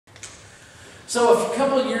So a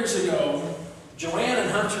couple of years ago, Joanne and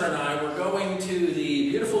Hunter and I were going to the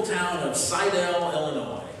beautiful town of Slidell,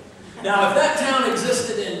 Illinois. Now, if that town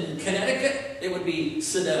existed in Connecticut, it would be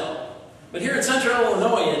Slidell. But here in central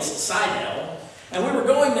Illinois, it's Slidell. And we were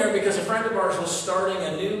going there because a friend of ours was starting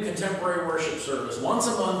a new contemporary worship service once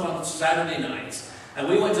a month on Saturday nights. And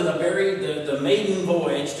we went to the maiden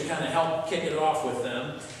voyage to kind of help kick it off with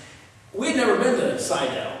them. We'd never been to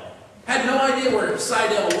Slidell. Had no idea where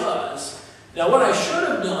Slidell was. Now, what I should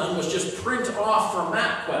have done was just print off from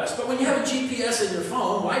MapQuest. But when you have a GPS in your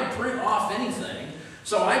phone, why print off anything?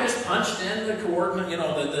 So I just punched in the coordinate,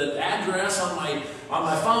 the address on my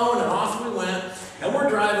phone, and off we went. And we're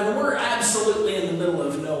driving, and we're absolutely in the middle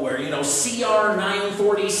of nowhere. CR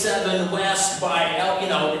 947 west by I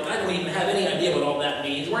don't even have any idea what all that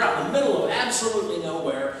means. We're out in the middle of absolutely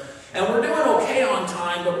nowhere. And we're doing okay on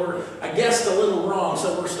time, but we're, I guess, a little wrong.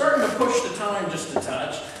 So we're starting to push the time just a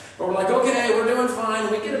touch. But we're like, okay, we're doing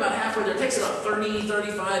fine. We get about halfway there. It takes about 30,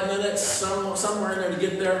 35 minutes, somewhere in there to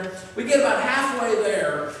get there. We get about halfway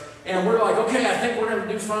there, and we're like, okay, I think we're going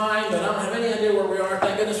to do fine, but I don't have any idea where we are.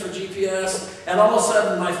 Thank goodness for GPS. And all of a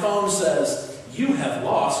sudden, my phone says, you have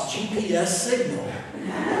lost GPS signal.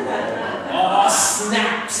 Aw,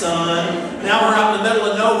 snap, son. Now we're out in the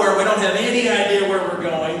middle of nowhere. We don't have any idea where we're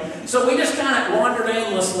going. So we just kind of wandered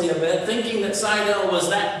aimlessly a bit, thinking that Slidell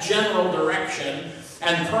was that general direction,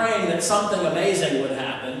 and praying that something amazing would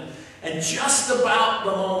happen. And just about the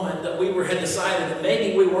moment that we had decided that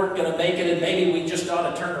maybe we weren't going to make it and maybe we just ought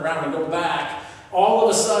to turn around and go back, all of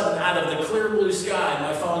a sudden, out of the clear blue sky,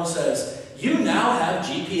 my phone says, you now have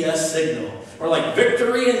GPS signal. We're like,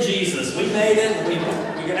 victory in Jesus. We made it, and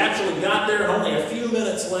we actually got there only a few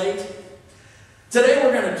minutes late. Today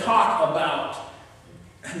we're going to talk about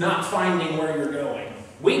not finding where you're going.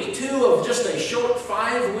 Week 2 of just a short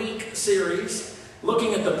 5-week series,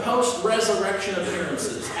 looking at the post-resurrection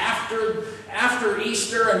appearances. After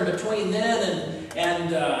Easter and between then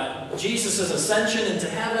and Jesus' ascension into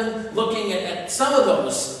heaven, looking at some of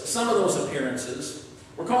those appearances.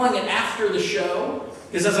 We're calling it After the Show,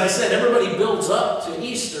 because as I said, everybody builds up to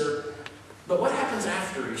Easter, but what happens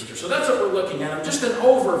after Easter? So that's what we're looking at. Just an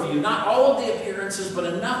overview, not all of the appearances, but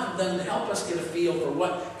enough of them to help us get a feel for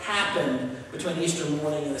what happened between Easter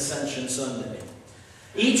morning and Ascension Sunday.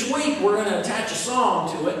 Each week, we're going to attach a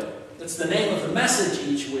song to it. That's the name of the message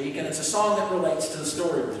each week, and it's a song that relates to the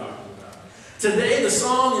story we're talking about. Today, the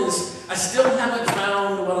song is, I Still Haven't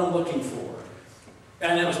Found What I'm Looking For.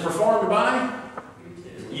 And it was performed by?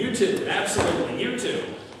 U2. Absolutely, U2.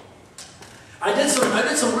 I did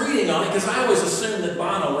some reading on it, because I always assume that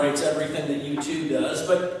Bono writes everything that U2 does,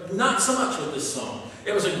 but not so much with this song.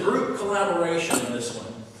 It was a group collaboration in this one.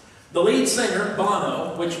 The lead singer,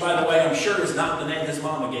 Bono, which, by the way, I'm sure is not the name his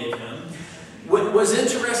mama gave him, was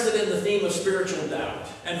interested in the theme of spiritual doubt.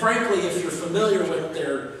 And frankly, if you're familiar with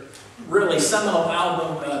their really seminal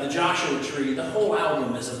album, The Joshua Tree, the whole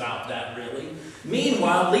album is about that, really.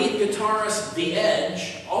 Meanwhile, lead guitarist The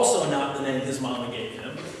Edge, also not the name his mama gave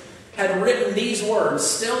him, had written these words,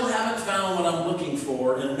 still haven't found what I'm looking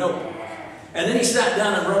for, in a notebook. And then he sat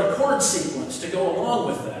down and wrote a chord sequence to go along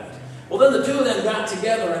with that. Well, then the two of them got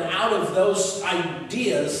together, and out of those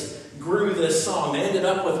ideas grew this song. They ended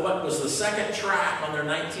up with what was the second track on their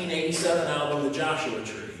 1987 album, The Joshua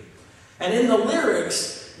Tree. And in the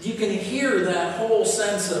lyrics, you can hear that whole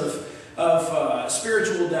sense of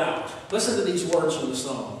spiritual doubt. Listen to these words from the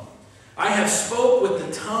song. I have spoke with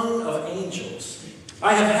the tongue of angels.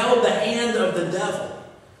 I have held the hand of the devil.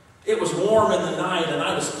 It was warm in the night, and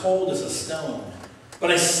I was cold as a stone.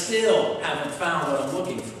 But I still haven't found what I'm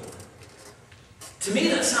looking for. To me,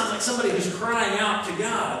 that sounds like somebody who's crying out to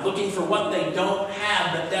God, looking for what they don't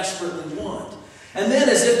have but desperately want. And then,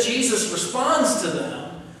 as if Jesus responds to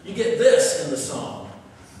them, you get this in the song.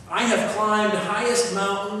 I have climbed highest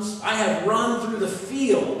mountains. I have run through the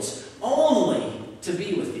fields only to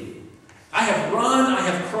be with you. I have run, I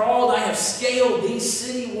have crawled, I have scaled these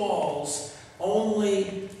city walls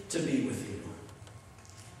only to be with you.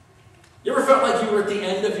 You ever felt like you were at the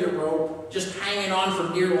end of your rope, just hanging on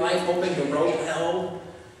for dear life, hoping the rope held?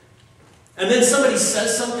 And then somebody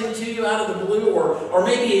says something to you out of the blue, or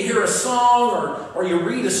maybe you hear a song, or you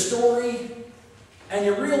read a story, and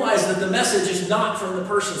you realize that the message is not from the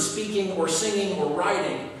person speaking or singing or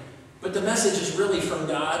writing, but the message is really from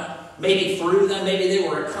God. Maybe through them, maybe they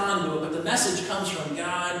were a conduit, but the message comes from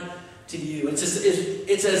God to you. It's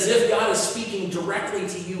as if God is speaking directly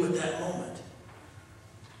to you at that moment.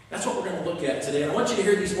 That's what we're going to look at today. And I want you to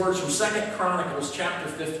hear these words from 2 Chronicles chapter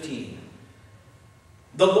 15.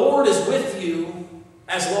 The Lord is with you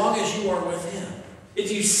as long as you are with him.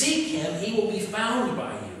 If you seek him, he will be found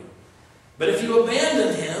by you. But if you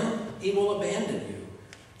abandon him, he will abandon you.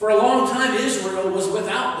 For a long time, Israel was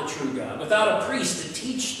without the true God, without a priest to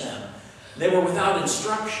teach them. They were without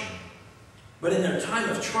instruction. But in their time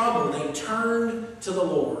of trouble, they turned to the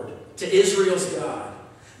Lord, to Israel's God.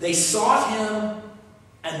 They sought him,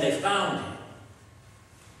 and they found him.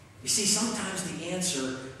 You see, sometimes the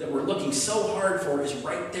answer that we're looking so hard for is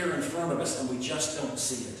right there in front of us, and we just don't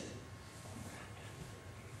see it.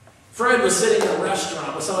 Fred was sitting in a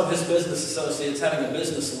restaurant with some of his business associates having a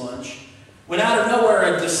business lunch, when out of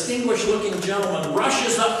nowhere a distinguished-looking gentleman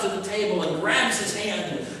rushes up to the table and grabs his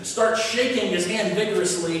hand and starts shaking his hand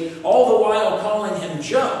vigorously, all the while calling him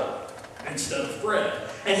Joe instead of Fred.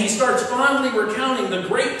 And he starts fondly recounting the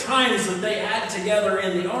great times that they had together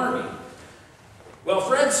in the Army. Well,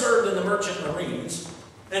 Fred served in the Merchant Marines,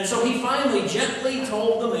 and so he finally gently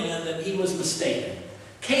told the man that he was mistaken.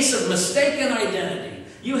 Case of mistaken identity.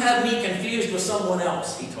 You have me confused with someone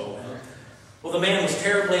else, he told him. Well, the man was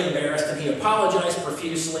terribly embarrassed, and he apologized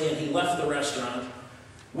profusely, and he left the restaurant.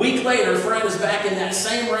 A week later, Fred is back in that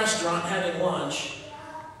same restaurant having lunch,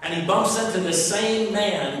 and he bumps into this same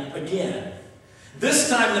man again. This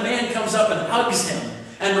time, the man comes up and hugs him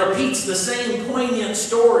and repeats the same poignant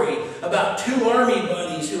story about two Army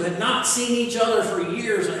buddies who had not seen each other for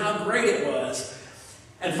years and how great it was.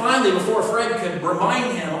 And finally, before Fred could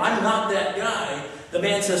remind him, I'm not that guy, the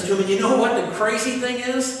man says to him, and you know what the crazy thing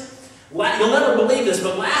is? You'll never believe this,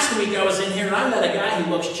 but last week I was in here and I met a guy who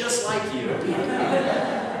looks just like you.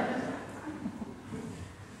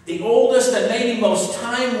 The oldest and maybe most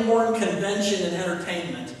time-worn convention in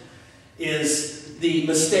entertainment is the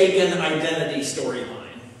mistaken identity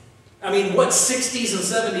storyline. I mean, what 60s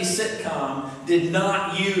and 70s sitcom did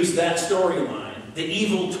not use that storyline? The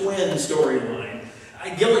evil twin storyline.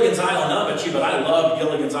 Gilligan's Island, I don't know about you, but I loved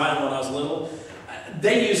Gilligan's Island when I was little.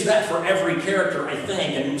 They used that for every character, I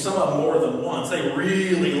think, and some of them more than once. They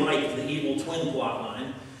really liked the evil twin plot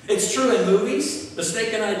line. It's true in movies.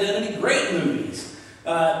 Mistaken Identity, great movies.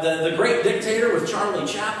 The Great Dictator with Charlie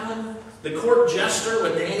Chaplin. The Court Jester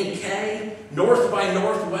with Danny Kaye. North by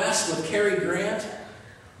Northwest with Cary Grant.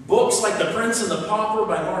 Books like The Prince and the Pauper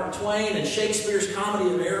by Mark Twain and Shakespeare's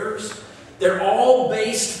Comedy of Errors. They're all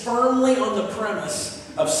based firmly on the premise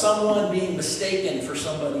of someone being mistaken for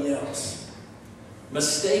somebody else.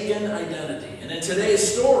 Mistaken identity. And in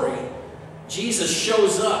today's story, Jesus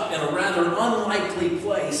shows up in a rather unlikely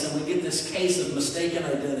place, and we get this case of mistaken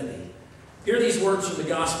identity. Hear these words from the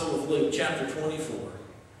Gospel of Luke, chapter 24.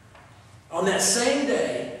 On that same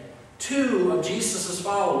day, two of Jesus'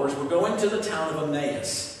 followers were going to the town of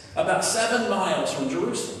Emmaus, about 7 miles from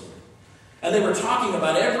Jerusalem. And they were talking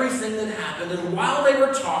about everything that happened, and while they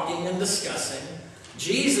were talking and discussing,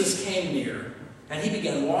 Jesus came near, and he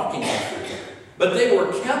began walking after them. But they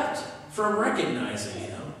were kept from recognizing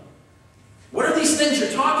him. What are these things you're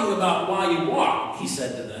talking about while you walk? He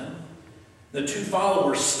said to them. The two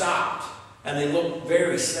followers stopped, and they looked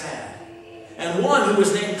very sad. And one, who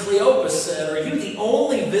was named Cleopas, said, are you the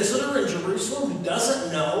only visitor in Jerusalem who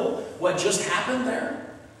doesn't know what just happened there?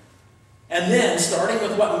 And then, starting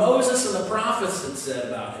with what Moses and the prophets had said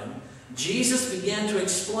about him, Jesus began to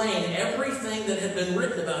explain everything that had been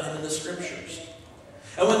written about him in the Scriptures.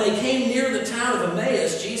 And when they came near the town of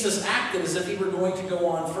Emmaus, Jesus acted as if he were going to go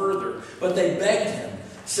on further. But they begged him,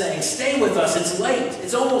 saying, stay with us, it's late,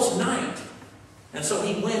 it's almost night. And so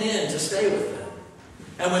he went in to stay with them.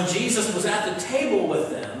 And when Jesus was at the table with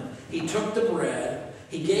them, he took the bread,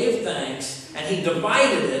 he gave thanks, and he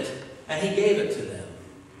divided it, and he gave it to them.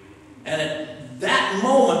 And at that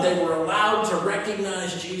moment, they were allowed to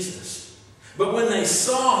recognize Jesus. But when they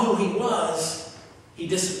saw who he was, he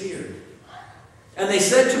disappeared. And they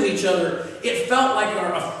said to each other, it felt like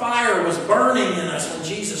a fire was burning in us when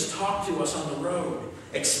Jesus talked to us on the road,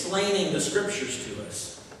 explaining the Scriptures to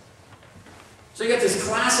us. So you got this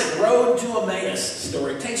classic road to Emmaus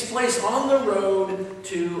story. It takes place on the road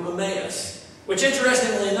to Emmaus, which,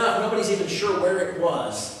 interestingly enough, nobody's even sure where it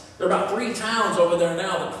was. There are about 3 towns over there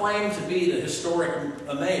now that claim to be the historic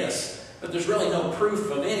Emmaus, but there's really no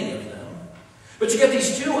proof of any of them. But you get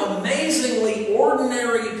these two amazingly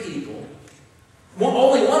ordinary people.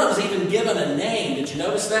 Only one of them is even given a name. Did you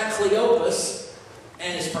notice that? Cleopas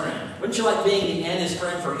and his friend. Wouldn't you like being the and his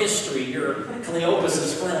friend for history? You're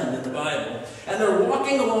Cleopas' friend in the Bible. And they're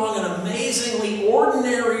walking along an amazingly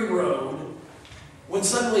ordinary road when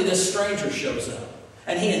suddenly this stranger shows up.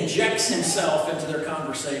 And he injects himself into their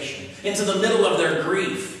conversation, into the middle of their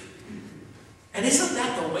grief. And isn't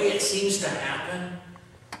that the way it seems to happen?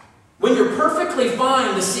 When you're perfectly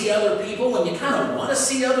fine to see other people, when you kind of want to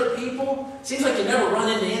see other people, it seems like you never run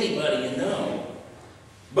into anybody you know.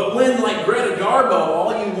 But when, like Greta Garbo,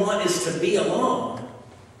 all you want is to to be alone,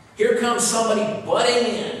 here comes somebody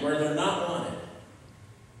butting in where they're not wanted.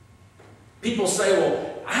 People say,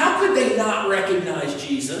 well, how could they not recognize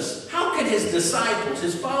Jesus? How could his disciples,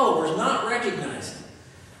 his followers, not recognize him?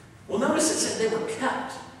 Well, notice it said they were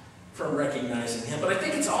kept from recognizing him. But I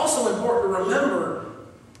think it's also important to remember,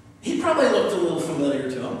 he probably looked a little familiar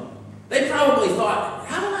to them. They probably thought,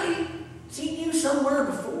 haven't I seen you somewhere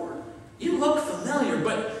before? You look familiar.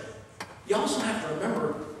 But you also have to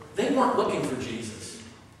remember, they weren't looking for Jesus.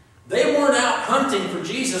 They weren't out hunting for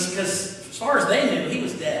Jesus because, as far as they knew, he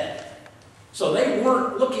was dead. So they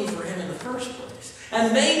weren't looking for him in the first place.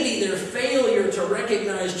 And maybe their failure to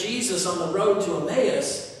recognize Jesus on the road to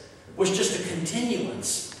Emmaus was just a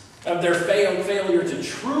continuance of their failure to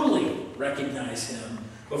truly recognize him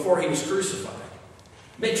before he was crucified.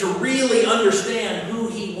 But to really understand who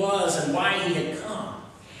he was and why he had come.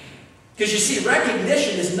 Because you see,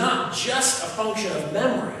 recognition is not just a function of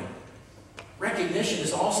memory. Recognition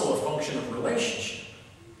is also a function of relationship.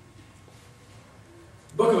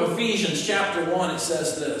 Book of Ephesians chapter 1, it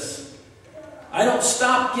says this: I don't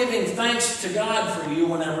stop giving thanks to God for you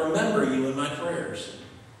when I remember you in my prayers.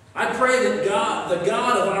 I pray that God, the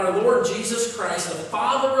God of our Lord Jesus Christ, the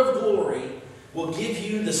Father of glory, will give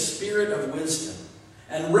you the spirit of wisdom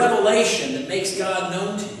and revelation that makes God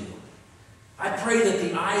known to you. I pray that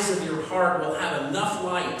the eyes of your heart will have enough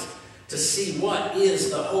light to see what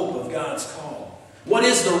is the hope of God's call. What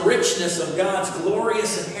is the richness of God's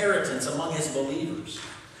glorious inheritance among his believers?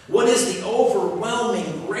 What is the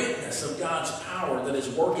overwhelming greatness of God's power that is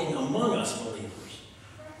working among us believers?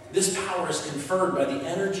 This power is conferred by the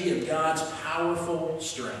energy of God's powerful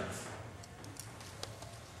strength.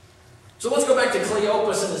 So let's go back to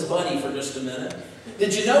Cleopas and his buddy for just a minute.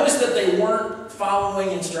 Did you notice that they weren't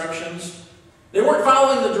following instructions? They weren't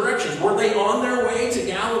following the directions. Were they on their way to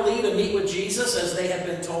Galilee to meet with Jesus as they had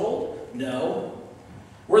been told? No.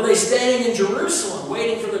 Were they staying in Jerusalem,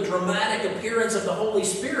 waiting for the dramatic appearance of the Holy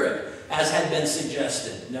Spirit, as had been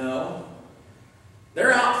suggested? No.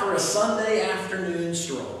 They're out for a Sunday afternoon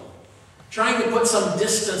stroll, trying to put some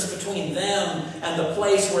distance between them and the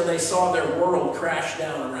place where they saw their world crash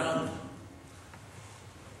down around them.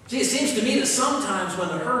 See, it seems to me that sometimes when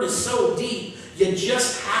the hurt is so deep, you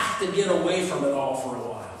just have to get away from it all for a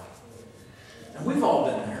while. And we've all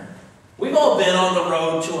been there. We've all been on the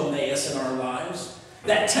road to Emmaus in our lives.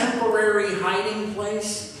 That temporary hiding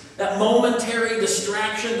place, that momentary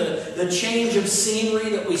distraction, the change of scenery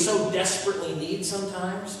that we so desperately need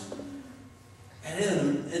sometimes. And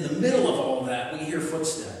in the middle of all that, we hear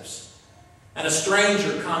footsteps. And a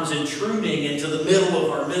stranger comes intruding into the middle of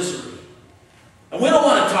our misery. And we don't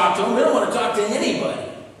want to talk to him. We don't want to talk to anybody.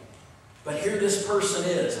 But here this person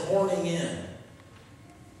is, horning in.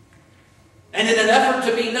 And in an effort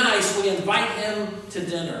to be nice, we invite him to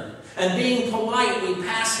dinner. And being polite, we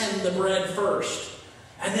pass him the bread first.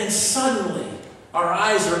 And then suddenly, our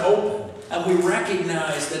eyes are open, and we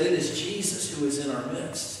recognize that it is Jesus who is in our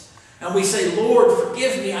midst. And we say, Lord,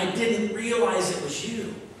 forgive me, I didn't realize it was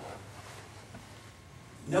you.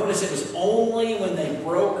 Notice it was only when they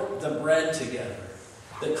broke the bread together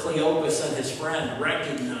that Cleopas and his friend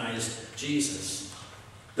recognized Jesus.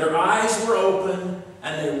 Their eyes were open,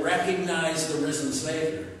 and they recognized the risen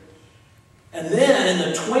Savior. And then, in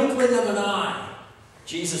the twinkling of an eye,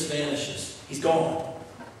 Jesus vanishes. He's gone.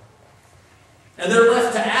 And they're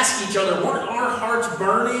left to ask each other, weren't our hearts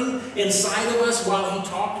burning inside of us while he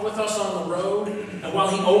talked with us on the road and while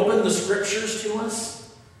he opened the scriptures to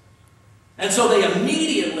us? And so they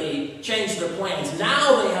immediately change their plans.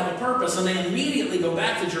 Now they have a purpose, and they immediately go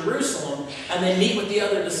back to Jerusalem and they meet with the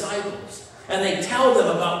other disciples. And they tell them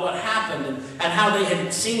about what happened and how they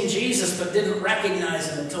had seen Jesus but didn't recognize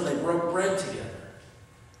him until they broke bread together.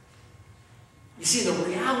 You see, the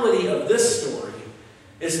reality of this story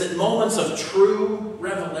is that moments of true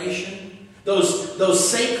revelation, those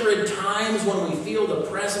sacred times when we feel the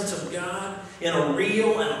presence of God in a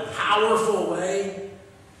real and a powerful way,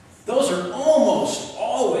 those are almost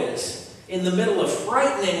always in the middle of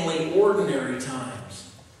frighteningly ordinary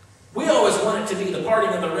times. We always want it to be the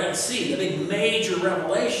parting of the Red Sea, the big major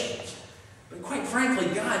revelations. But quite frankly,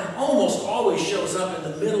 God almost always shows up in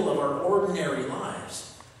the middle of our ordinary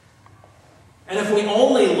lives. And if we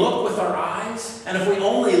only look with our eyes, and if we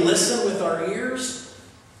only listen with our ears,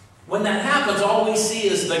 when that happens, all we see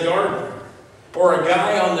is the gardener, or a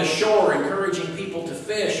guy on the shore encouraging people to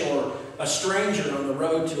fish, or a stranger on the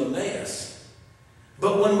road to Emmaus.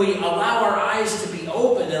 But when we allow our eyes to be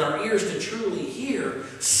opened and our ears to truly hear,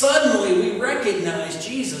 suddenly we recognize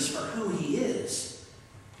Jesus for who he is.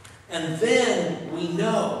 And then we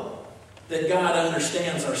know that God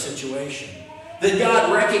understands our situation. That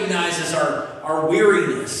God recognizes our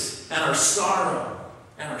weariness and our sorrow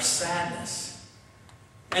and our sadness.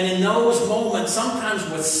 And in those moments, sometimes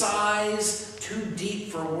with sighs too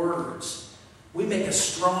deep for words, we make a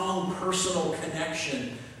strong personal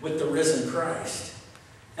connection with the risen Christ.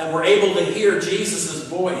 And we're able to hear Jesus'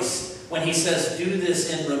 voice when he says, "Do this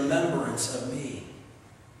in remembrance of me."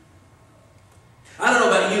 I don't know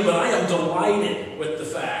about you, but I am delighted with the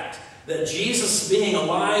fact that Jesus being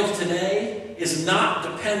alive today is not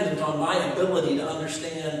dependent on my ability to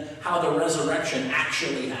understand how the resurrection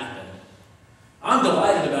actually happened. I'm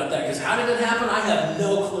delighted about that, because how did it happen? I have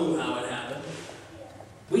no clue how it happened.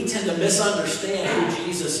 We tend to misunderstand who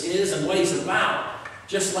Jesus is and what he's about,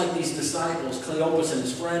 just like these disciples, Cleopas and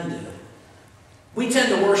his friend, did. We tend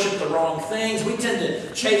to worship the wrong things. We tend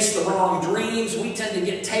to chase the wrong dreams. We tend to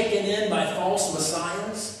get taken in by false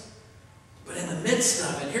messiahs. But in the midst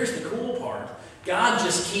of it, here's the cool part. God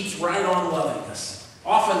just keeps right on loving us,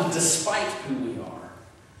 often despite who we are.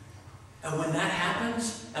 And when that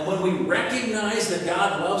happens, and when we recognize that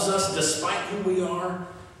God loves us despite who we are,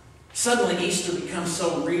 suddenly Easter becomes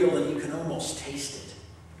so real that you can almost taste it.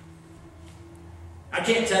 I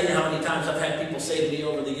can't tell you how many times I've had people say to me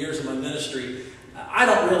over the years of my ministry, "I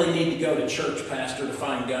don't really need to go to church, Pastor, to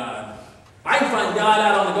find God. I can find God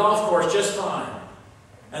out on the golf course just fine."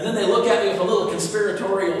 And then they look at me with a little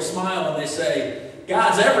conspiratorial smile and they say,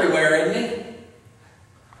 "God's everywhere, isn't he?"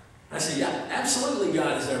 I say, "Yeah, absolutely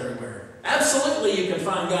God is everywhere. Absolutely you can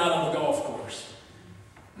find God on the golf course."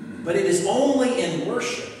 But it is only in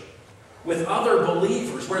worship with other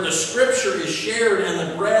believers, where the scripture is shared and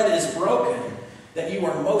the bread is broken, that you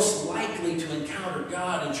are most likely to encounter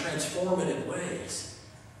God in transformative ways.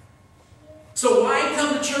 So why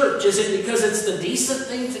come to church? Is it because it's the decent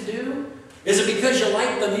thing to do? Is it because you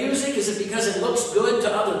like the music? Is it because it looks good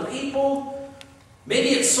to other people? Maybe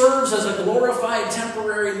it serves as a glorified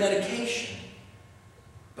temporary medication.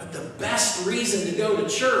 But the best reason to go to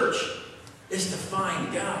church is to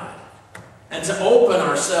find God and to open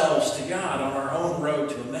ourselves to God on our own road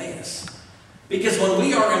to Emmaus. Because when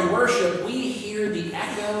we are in worship, we hear the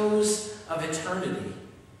echoes of eternity.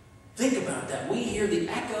 Think about that. We hear the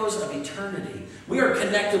echoes of eternity. We are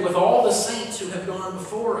connected with all the saints who have gone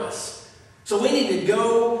before us. So we need to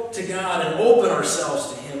go to God and open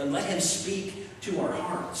ourselves to him and let him speak to our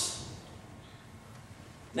hearts.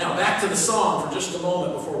 Now back to the song for just a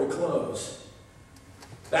moment before we close.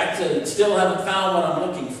 Back to "Still Haven't Found What I'm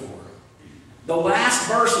Looking For." The last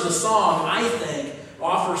verse of the song, I think,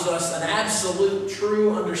 offers us an absolute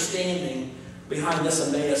true understanding behind this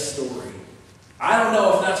Emmaus story. I don't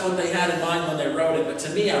know if that's what they had in mind when they wrote it, but to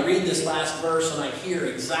me, I read this last verse and I hear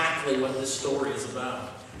exactly what this story is about.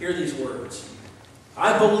 Hear these words.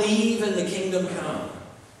 "I believe in the kingdom come,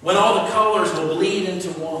 when all the colors will bleed into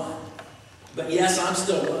one. But yes, I'm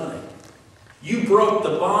still running. You broke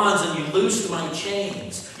the bonds and you loosed my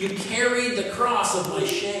chains. You carried the cross of my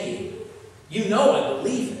shame. You know I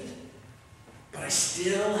believe it. But I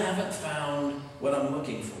still haven't found what I'm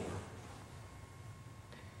looking for."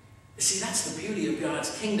 You see, that's the beauty of God's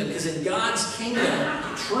kingdom, because in God's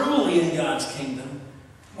kingdom, truly in God's kingdom,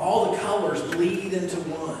 all the colors bleed into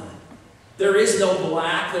one. There is no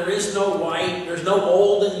black, there is no white, there's no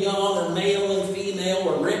old and young, or male and female,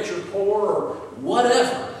 or rich or poor, or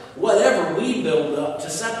whatever we build up to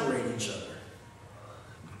separate each other.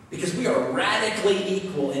 Because we are radically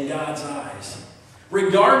equal in God's eyes.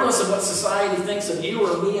 Regardless of what society thinks of you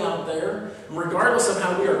or me out there, and regardless of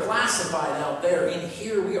how we are classified out there, in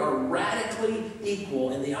here we are radically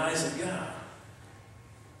equal in the eyes of God.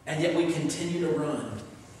 And yet we continue to run,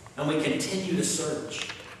 and we continue to search.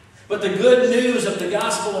 But the good news of the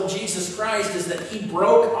gospel of Jesus Christ is that he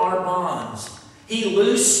broke our bonds. He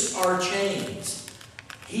loosed our chains.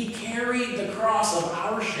 He carried the cross of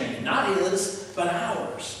our shame, not his, but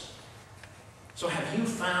ours. So have you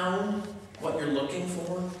found what you're looking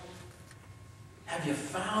for? Have you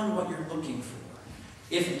found what you're looking for?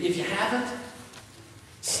 If you haven't,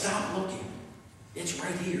 stop looking. It's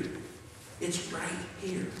right here. It's right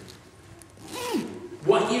here.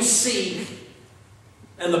 What you seek,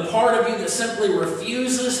 and the part of you that simply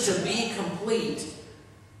refuses to be complete,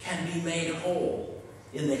 can be made whole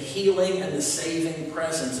in the healing and the saving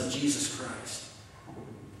presence of Jesus Christ.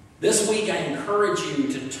 This week I encourage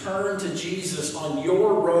you to turn to Jesus on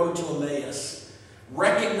your road to Emmaus.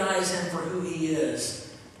 Recognize him for who he is,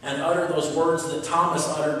 and utter those words that Thomas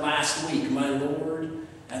uttered last week, "My Lord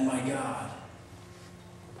and my God."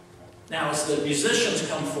 Now, as the musicians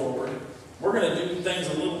come forward, we're going to do things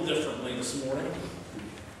a little differently this morning.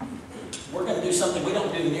 We're going to do something we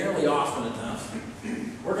don't do nearly often enough.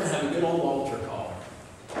 We're going to have a good old altar call.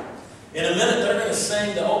 In a minute, they're going to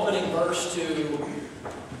sing the opening verse to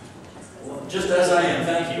Just As I Am.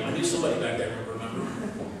 Thank you. I knew somebody back there would remember.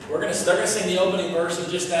 They're going to sing the opening verse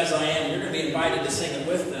of Just As I Am. You're going to be invited to sing it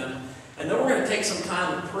with them. And then we're going to take some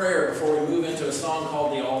time of prayer before we move into a song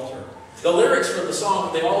called The Altar. The lyrics for the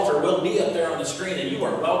song The Altar will be up there on the screen, and you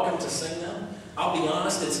are welcome to sing them. I'll be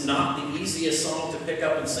honest, it's not the easiest song to pick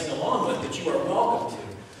up and sing along with, but you are welcome to.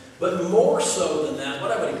 But more so than that,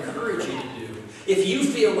 what I would encourage you to do, if you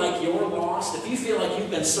feel like you're lost, if you feel like you've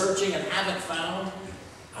been searching and haven't found,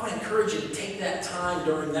 I would encourage you to take that time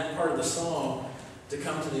during that part of the song to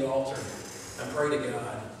come to the altar and pray to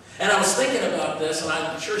God. And I was thinking about this, and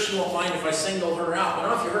I'm sure she won't mind if I single her out, but I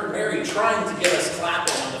don't know if you heard Mary trying to get us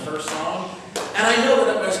clapping on the first song. And I know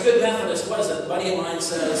that as good Methodist was it, a buddy of mine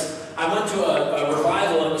says, I went to a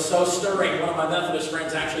revival and it was so stirring, one of my Methodist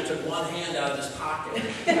friends actually took one hand out of his pocket.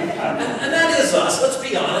 and that is us, let's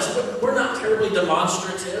be honest, but we're not terribly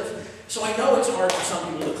demonstrative. So I know it's hard for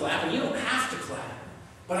some people to clap, and you don't have to clap.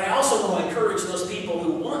 But I also want to encourage those people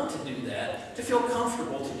who want to do that to feel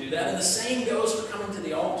comfortable to do that. And the same goes for coming to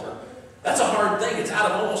the altar. That's a hard thing. It's out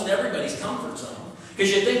of almost everybody's comfort zone.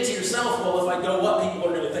 Because you think to yourself, well, if I go up, people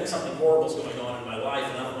are going to think something horrible is going on in my life,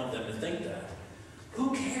 and I don't want them to think that.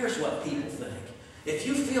 Who cares what people think? If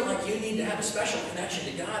you feel like you need to have a special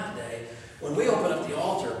connection to God today, when we open up the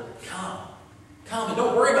altar, come. Come, and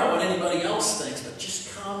don't worry about what anybody else thinks, but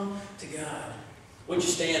just come to God. Would you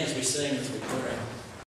stand as we sing, as we pray?